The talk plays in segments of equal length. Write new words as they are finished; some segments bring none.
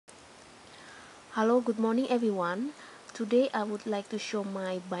Hello, good morning everyone. Today I would like to show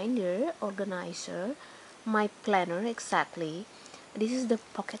my binder organizer, my planner exactly. This is the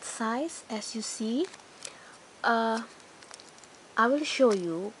pocket size as you see. Uh, I will show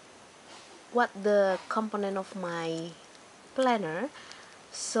you what the component of my planner.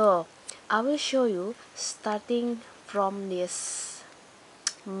 So I will show you starting from this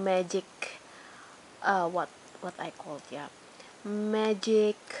magic what I call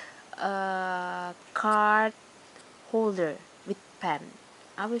magic card holder with pen.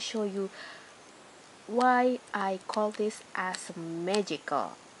 I will show you why I call this as a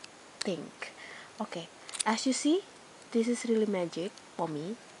magical thing. Okay, as you see, this is really magic for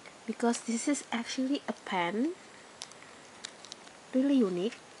me because this is actually a pen, really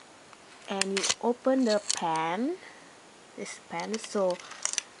unique. And you open the pen, this pen, so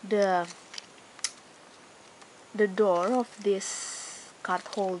the the door of this card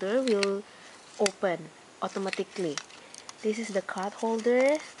holder will open automatically. This is the card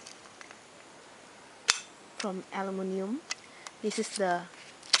holder from aluminum. This is the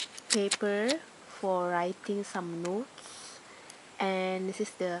paper for writing some notes, and this is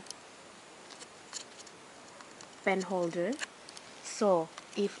the pen holder. So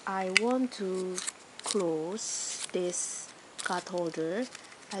if I want to close this card holder,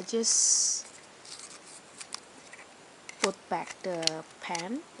 I just put back the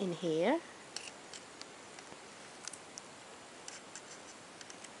pen in here.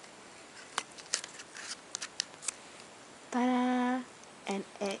 Ta-da! And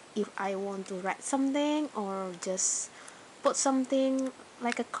if I want to write something or just put something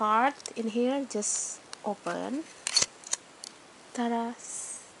like a card in here, just open. Ta-da!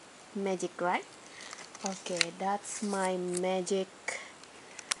 Magic, right? Okay, that's my magic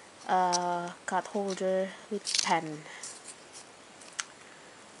card holder with pen.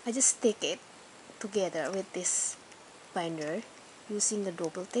 I just stick it together with this binder using the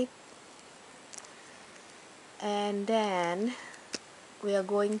double tape, and then we are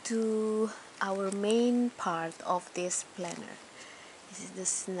going to our main part of this planner. This is the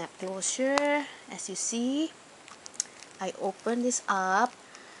snap closure. As you see, I open this up.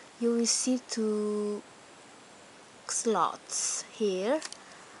 You will see two slots here.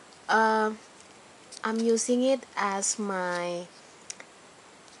 I'm using it as my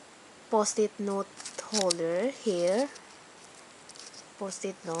post-it note holder here,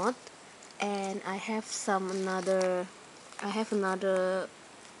 post-it note, and I have another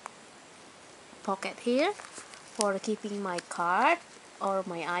pocket here for keeping my card or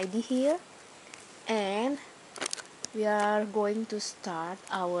my ID here. And we are going to start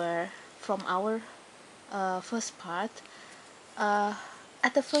from our first part.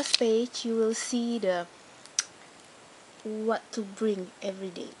 At the first page you will see the what to bring every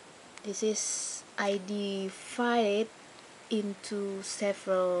day. This is I divided into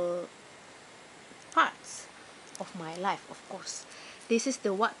several parts of my life, of course. This is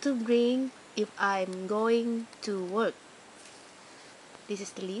the what to bring if I'm going to work. This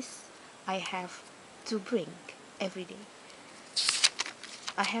is the list I have to bring every day.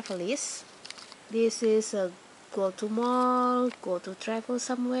 I have a list. This is a go to mall, go to travel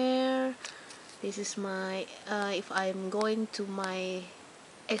somewhere. This is my if I'm going to my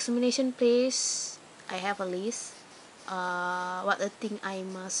examination place, I have a list what a thing I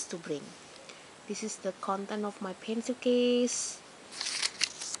must to bring. This is the content of my pencil case.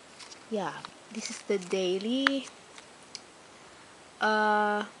 Yeah, this is the daily.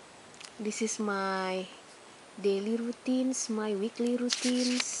 This is my daily routines, my weekly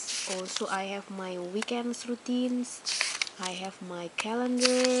routines. Also I have my weekends routines. I have my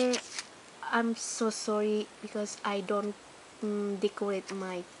calendar. I'm so sorry because I don't decorate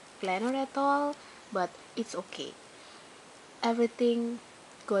my planner at all, but it's okay. Everything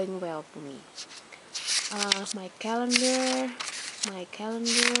going well for me. My calendar,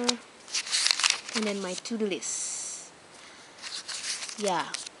 and then my to-do list. Yeah.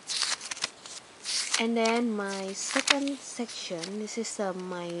 And then my second section, this is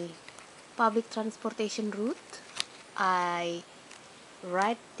my public transportation route. I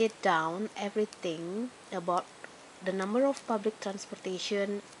write it down everything about the number of public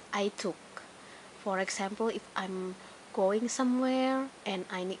transportation I took. For example, if I'm going somewhere and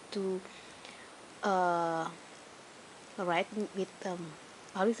I need to ride with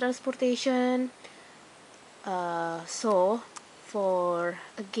public transportation, so for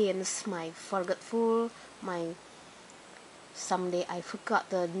against my forgetful, my someday I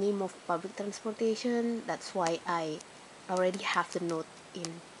forgot the name of public transportation, that's why I already have the note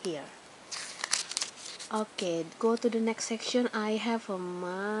in here. Okay, go to the next section. I have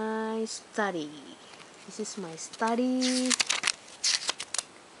my study. This is my study.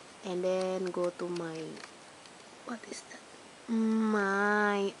 And then go to my, what is that?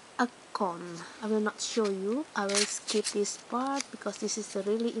 My account. I will not show you. I will skip this part because this is a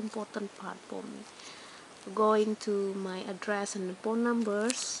really important part for me. Going to my address and phone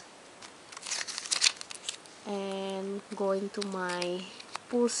numbers, and going to my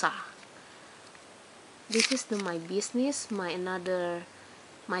pulsa. This is my business, my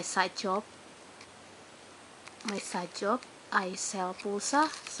side job. I sell pulsa,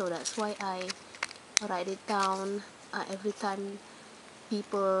 so that's why I write it down. Every time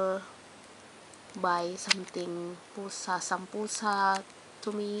people buy something some pulsa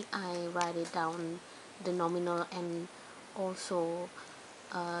to me, I write it down, the nominal and also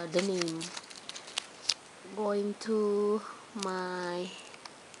the name. Going to my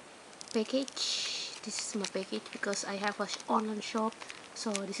package. This is my package because I have an online shop,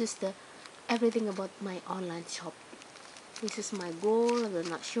 so this is the everything about my online shop. This is my goal. I will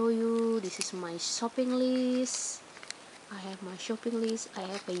not show you. This is my shopping list. I have my shopping list. I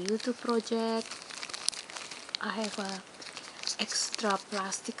have a YouTube project. I have a extra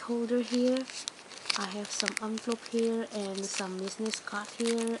plastic holder here. I have some envelope here and some business card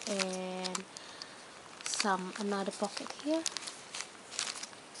here and some another pocket here.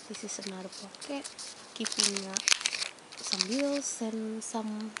 This is another pocket keeping some bills and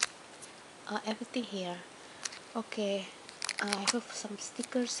some everything here. Okay, I have some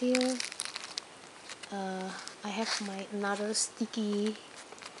stickers here. I have my another sticky.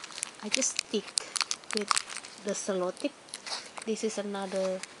 I just stick with the selotip. This is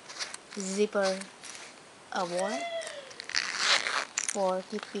another zipper wallet for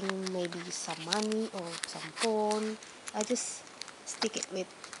keeping maybe some money or some phone. I just stick it with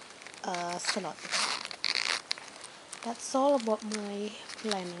selotip. That's all about my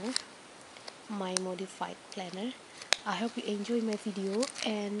planner, my modified planner. I hope you enjoy my video,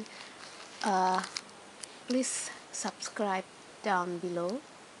 and please subscribe down below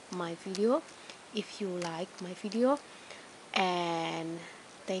my video if you like my video, and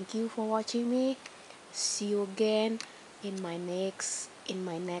thank you for watching me. See you again in my next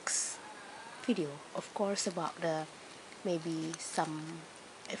video, of course, about the maybe some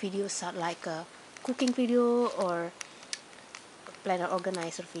videos like a cooking video or planner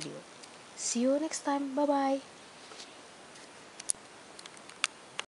organizer video. See you next time. Bye bye.